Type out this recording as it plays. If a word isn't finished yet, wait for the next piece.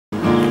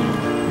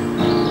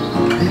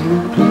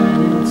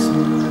planets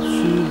move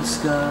through the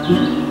sky.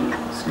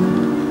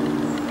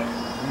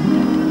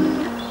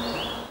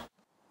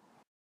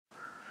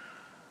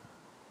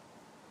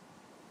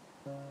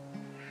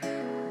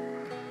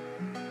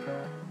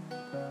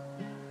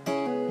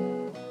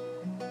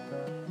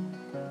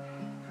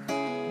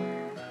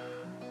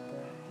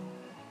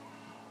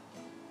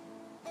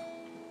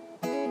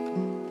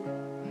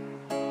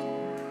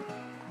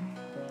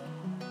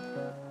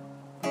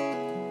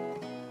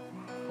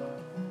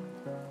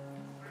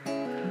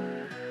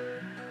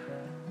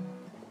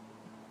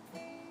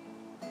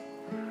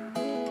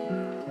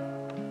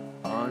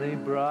 On a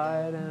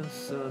bright and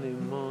sunny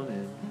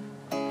morning,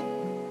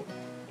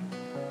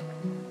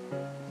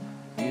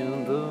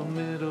 in the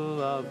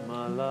middle of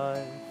my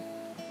life,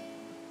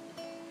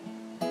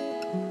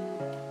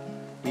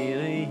 in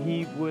a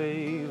heat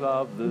wave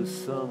of the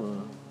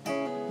summer,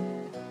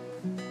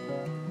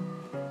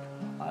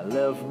 I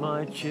left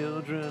my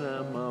children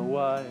and my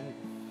wife,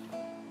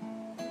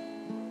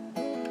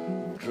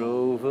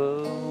 drove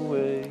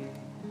away.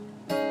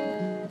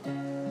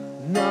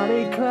 Not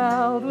a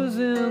cloud was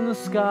in the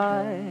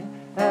sky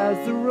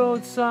as the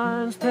road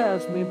signs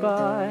passed me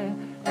by,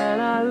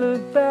 and I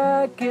looked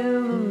back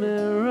in the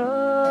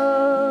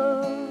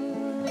mirror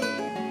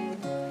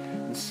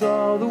and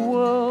saw the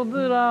world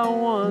that I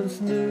once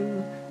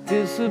knew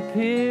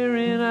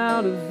disappearing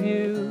out of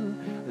view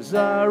as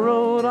I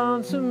rode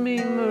on to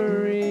meet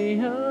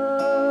Maria.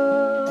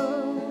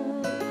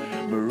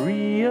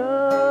 Maria,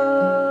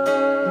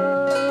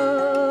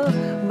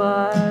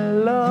 my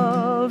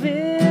love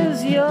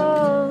is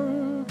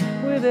young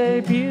with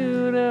a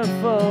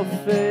beautiful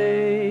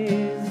face.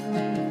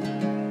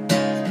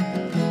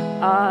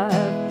 I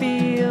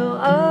feel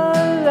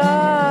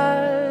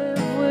alive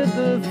with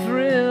the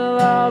thrill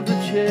of the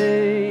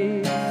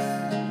chase.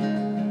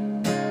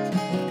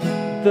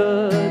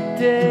 The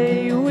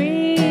day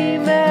we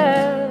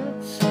met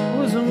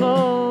was a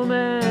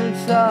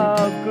moment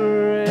of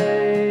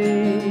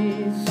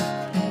grace.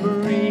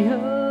 Maria,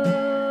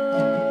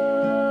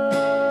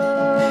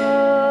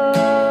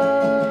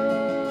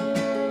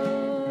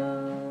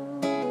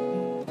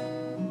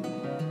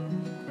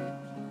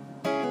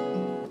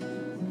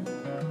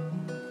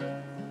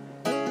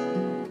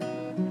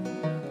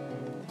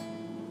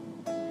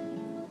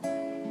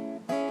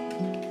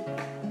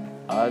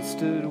 I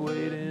stood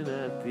waiting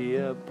at the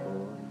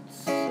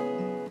airports,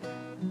 a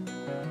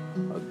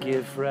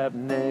gift-wrapped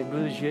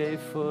negligee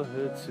for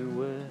her to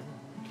wear,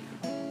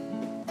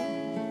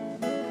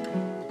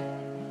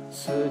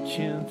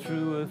 searching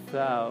through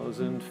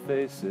 1,000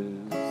 faces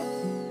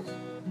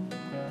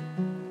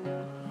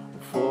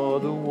for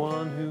the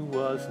one who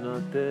was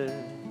not there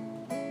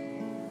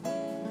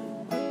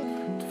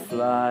to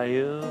fly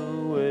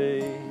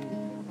away.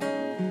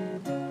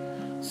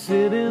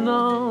 Sitting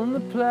on the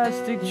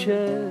plastic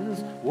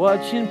chairs,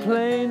 watching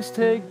planes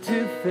take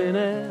to thin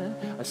air,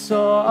 I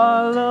saw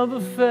our love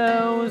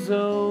affair was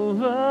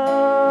over,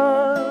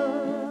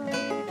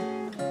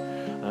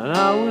 and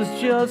I was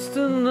just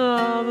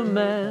another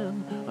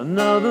man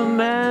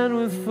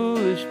with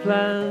foolish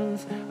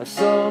plans. I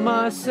saw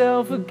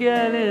myself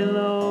getting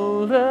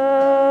older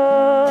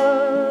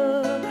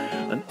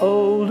and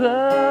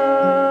older.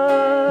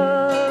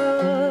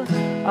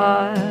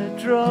 I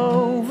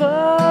drove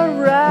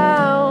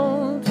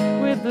around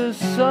with the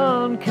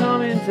sun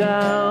coming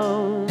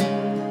down.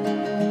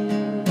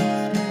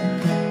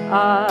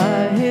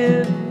 I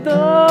hit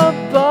the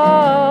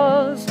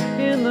bars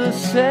in the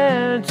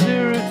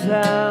center of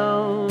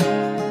town.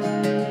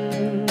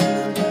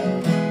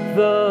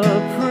 The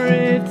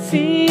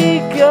pretty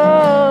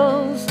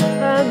girls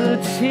and the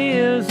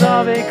tears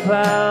of a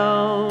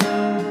clown.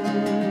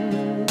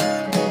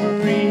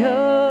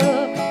 Maria,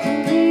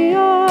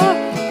 Maria,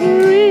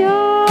 Maria.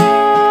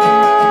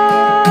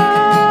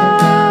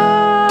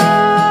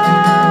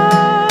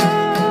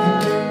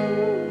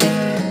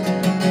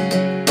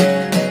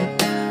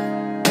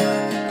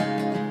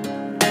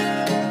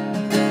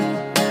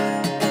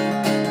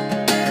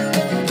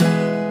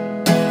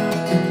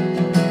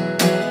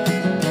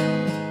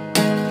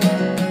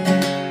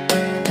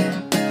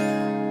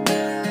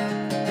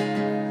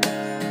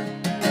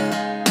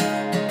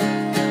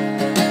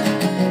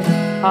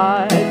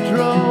 I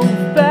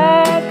drove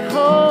back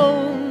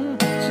home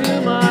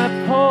to my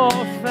poor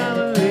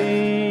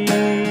family,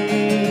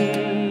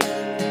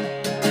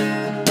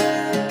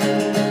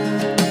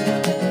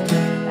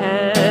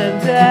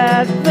 and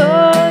at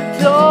the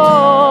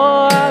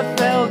door I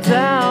fell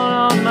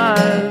down on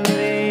my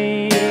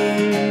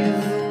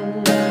knees.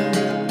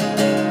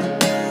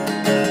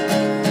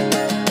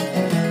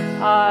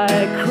 I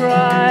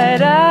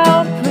cried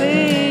out,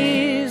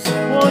 please,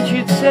 won't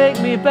you take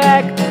me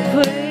back,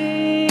 please?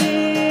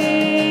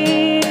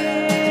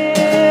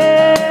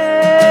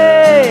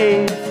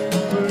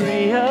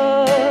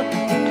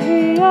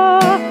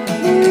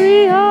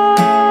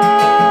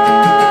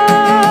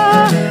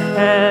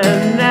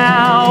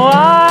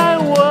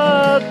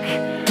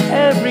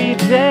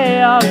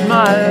 Day of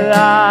my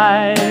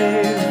life,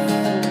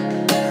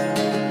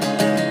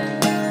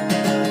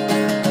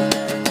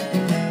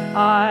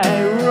 I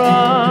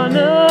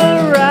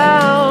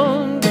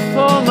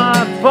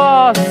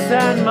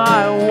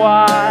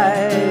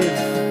wife.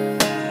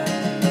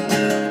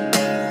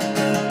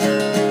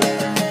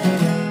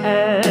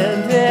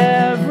 And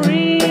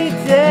every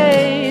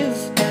day's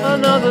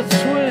another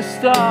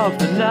twist of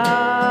the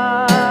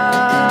knife.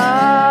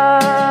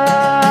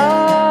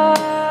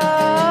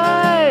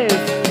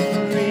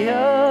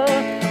 Maria,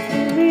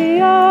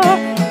 Maria,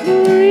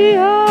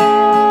 Maria.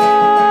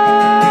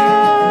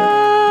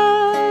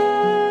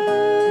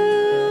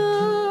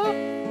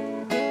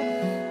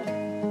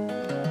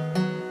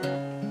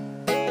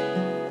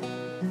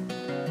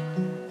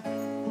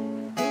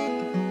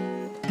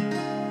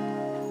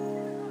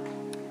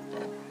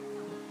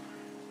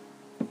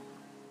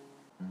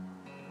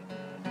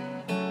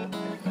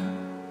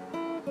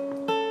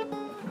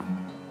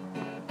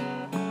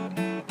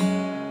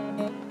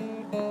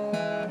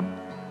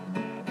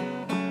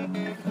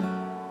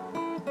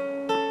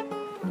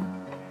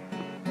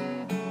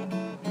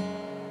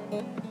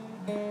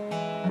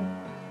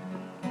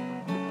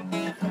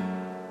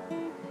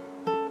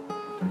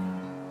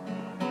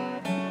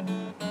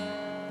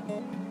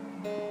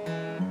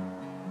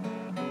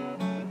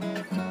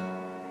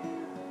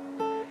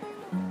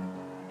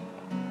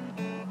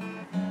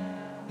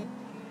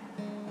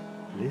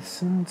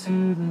 Listen to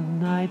the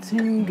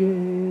nightingale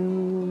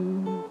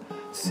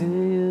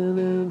singing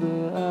in the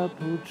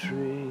apple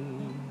tree,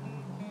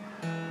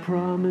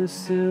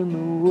 promising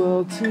the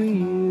world to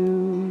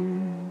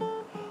you,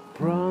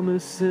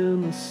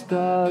 promising the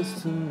stars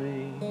to me.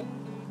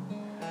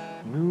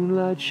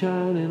 Moonlight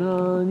shining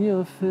on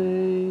your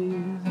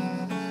face,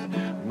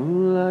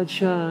 moonlight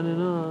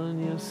shining on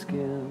your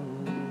skin,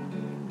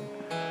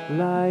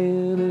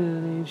 lying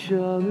in each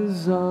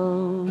other's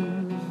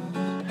arms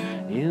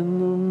in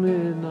the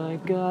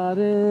midnight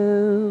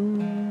garden.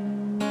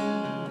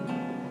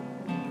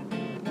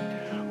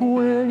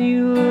 When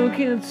you look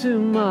into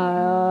my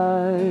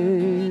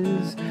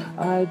eyes,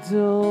 I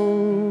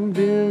don't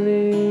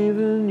believe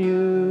in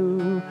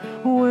you.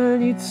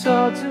 When you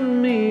talk to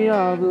me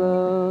of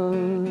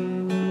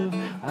love,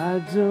 I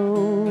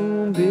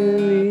don't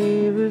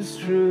believe it's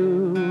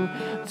true.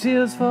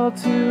 Tears fall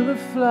to the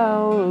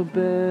flower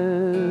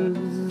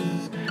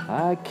beds,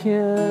 I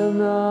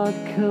cannot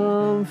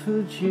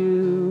comfort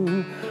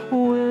you.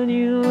 When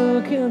you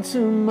look into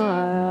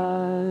my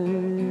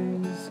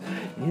eyes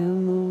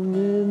in the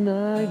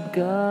midnight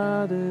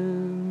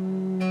garden,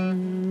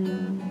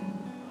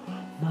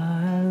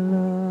 my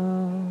love.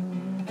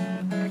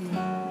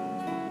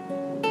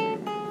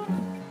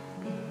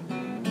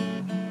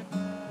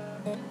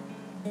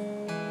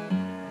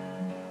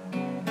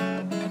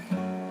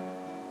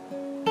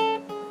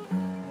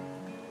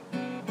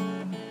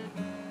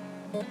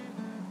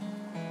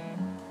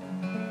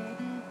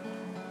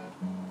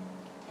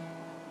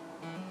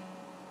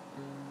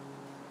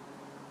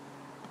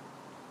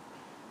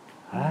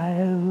 I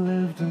have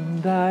lived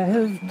and I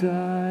have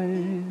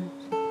died,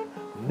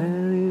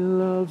 many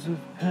loves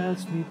have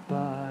passed me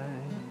by,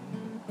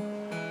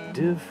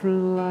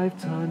 different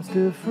lifetimes,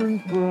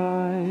 different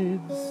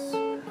brides,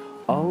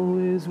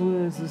 always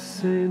wears the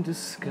same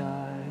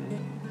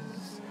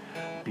disguise.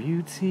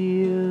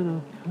 Beauty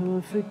in a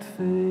perfect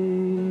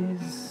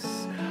face,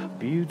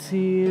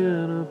 beauty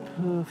in a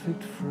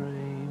perfect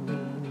frame,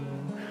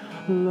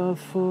 love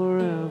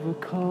forever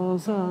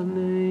calls our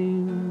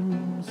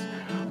names,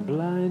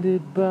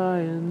 blinded by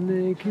a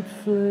naked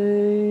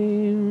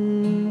flame.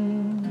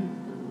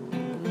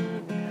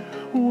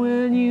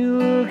 When you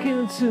look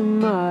into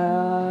my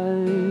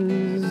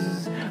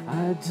eyes,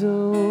 I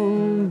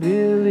don't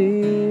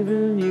believe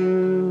in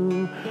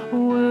you.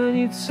 When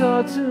you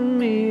talk to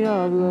me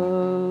of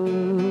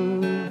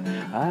love,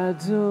 I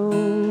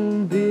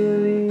don't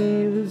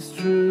believe it's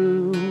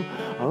true.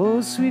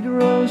 Oh, sweet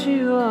rose,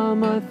 you are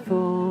my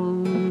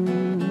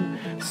thorn,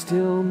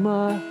 still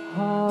my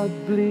heart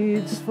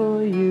bleeds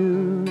for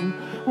you.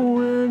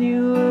 When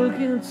you look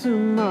into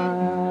my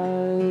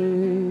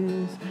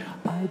eyes,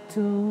 I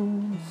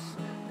don't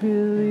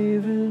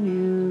believe in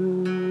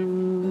you,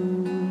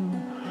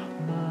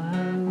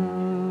 my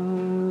love.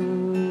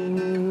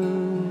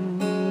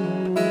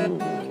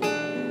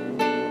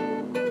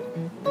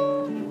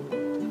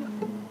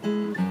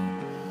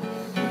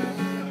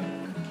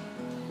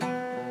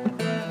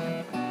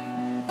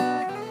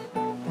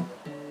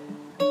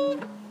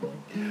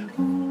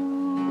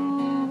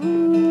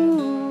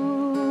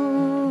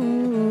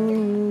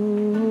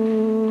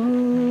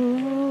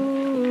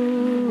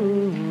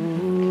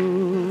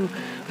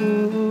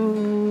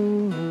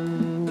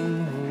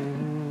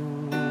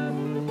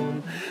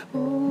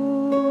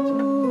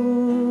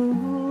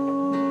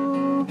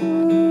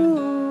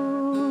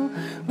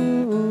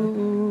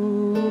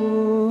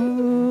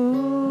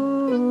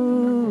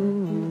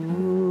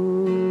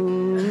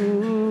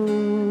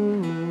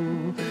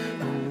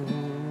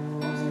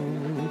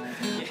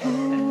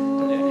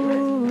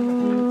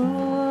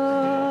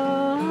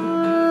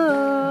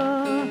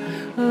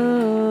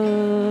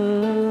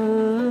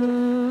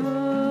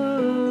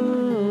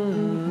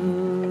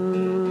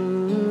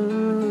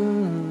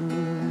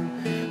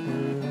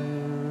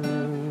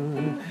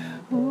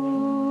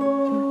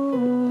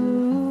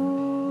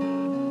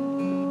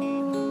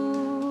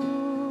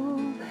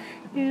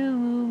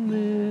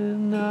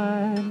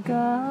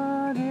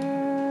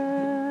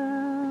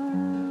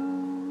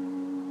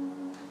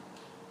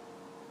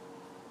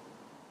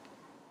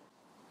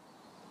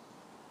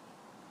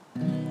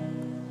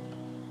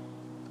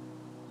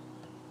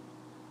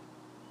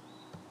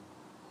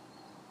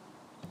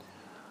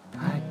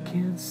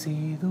 can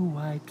see the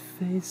white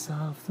face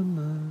of the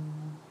moon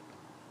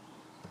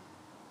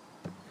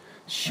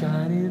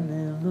shining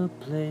in the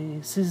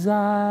places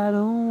I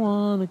don't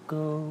wanna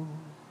go.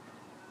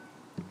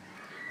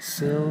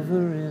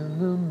 Silver in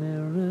the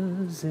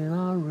mirrors in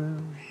our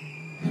room.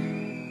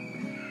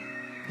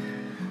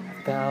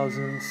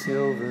 1,000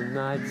 silver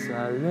nights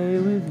I lay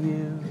with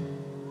you.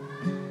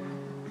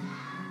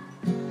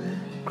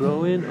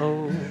 Growing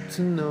old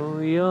to know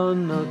your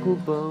knuckle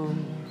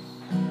bones.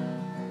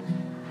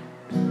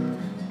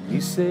 You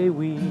say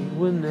we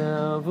were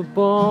never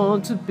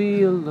born to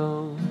be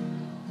alone,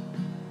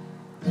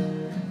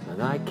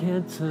 and I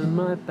can't turn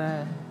my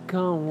back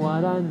on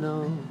what I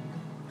know.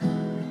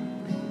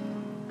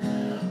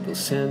 Those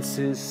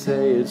senses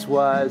say it's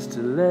wise to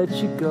let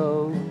you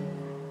go.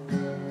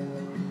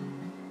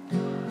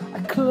 I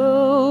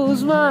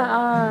close my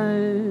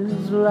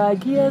eyes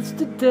like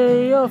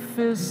yesterday. Your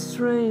fists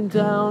rain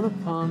down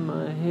upon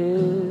my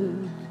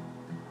head,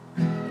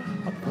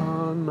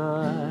 upon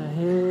my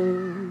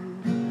head.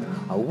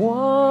 I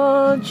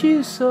want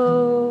you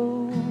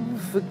so.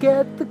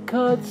 Forget the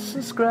cuts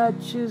and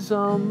scratches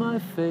on my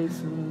face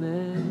and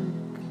neck,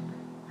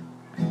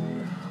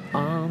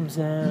 arms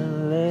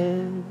and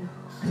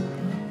legs,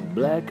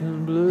 black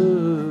and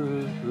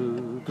blue,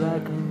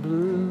 black and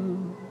blue,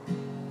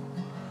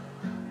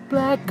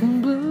 black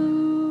and blue.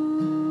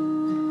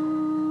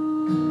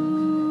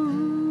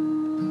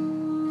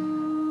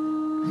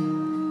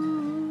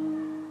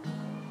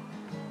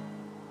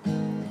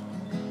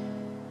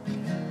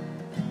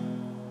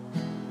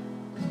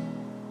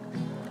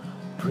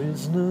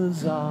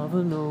 Prisoners of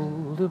an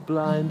older,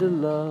 blinder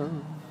love.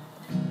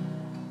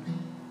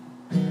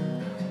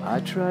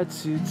 I tried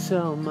to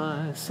tell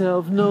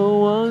myself no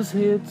one's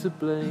here to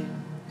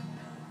blame.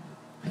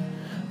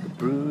 The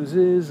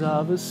bruises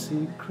of a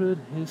secret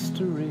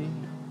history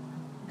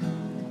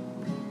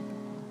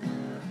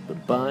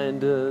that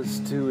bind us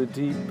to a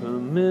deeper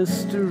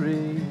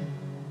mystery.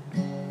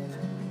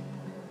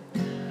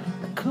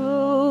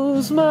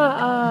 Close my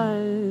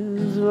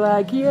eyes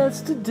like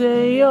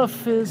yesterday. Your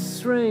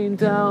fists rain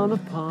down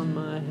upon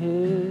my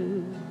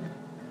head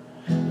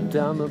and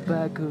down the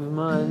back of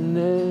my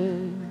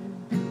neck.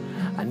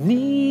 I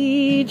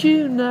need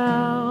you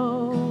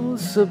now,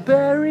 so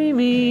bury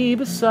me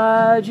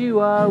beside you.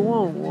 I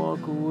won't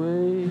walk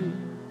away,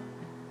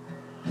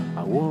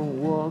 I won't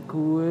walk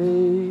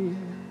away.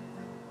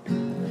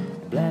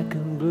 Black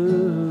and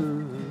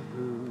blue,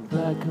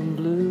 black and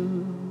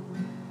blue.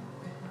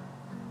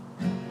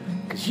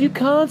 'Cause you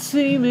can't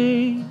see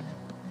me,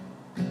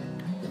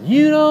 and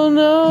you don't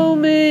know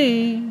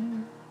me,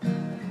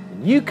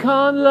 and you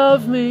can't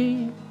love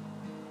me,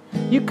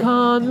 you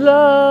can't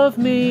love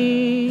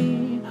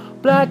me.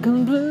 Black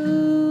and blue,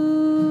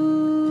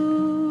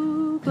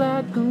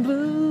 black and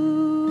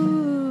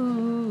blue,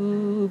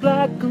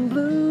 black and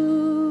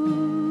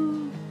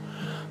blue,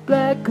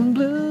 black and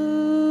blue.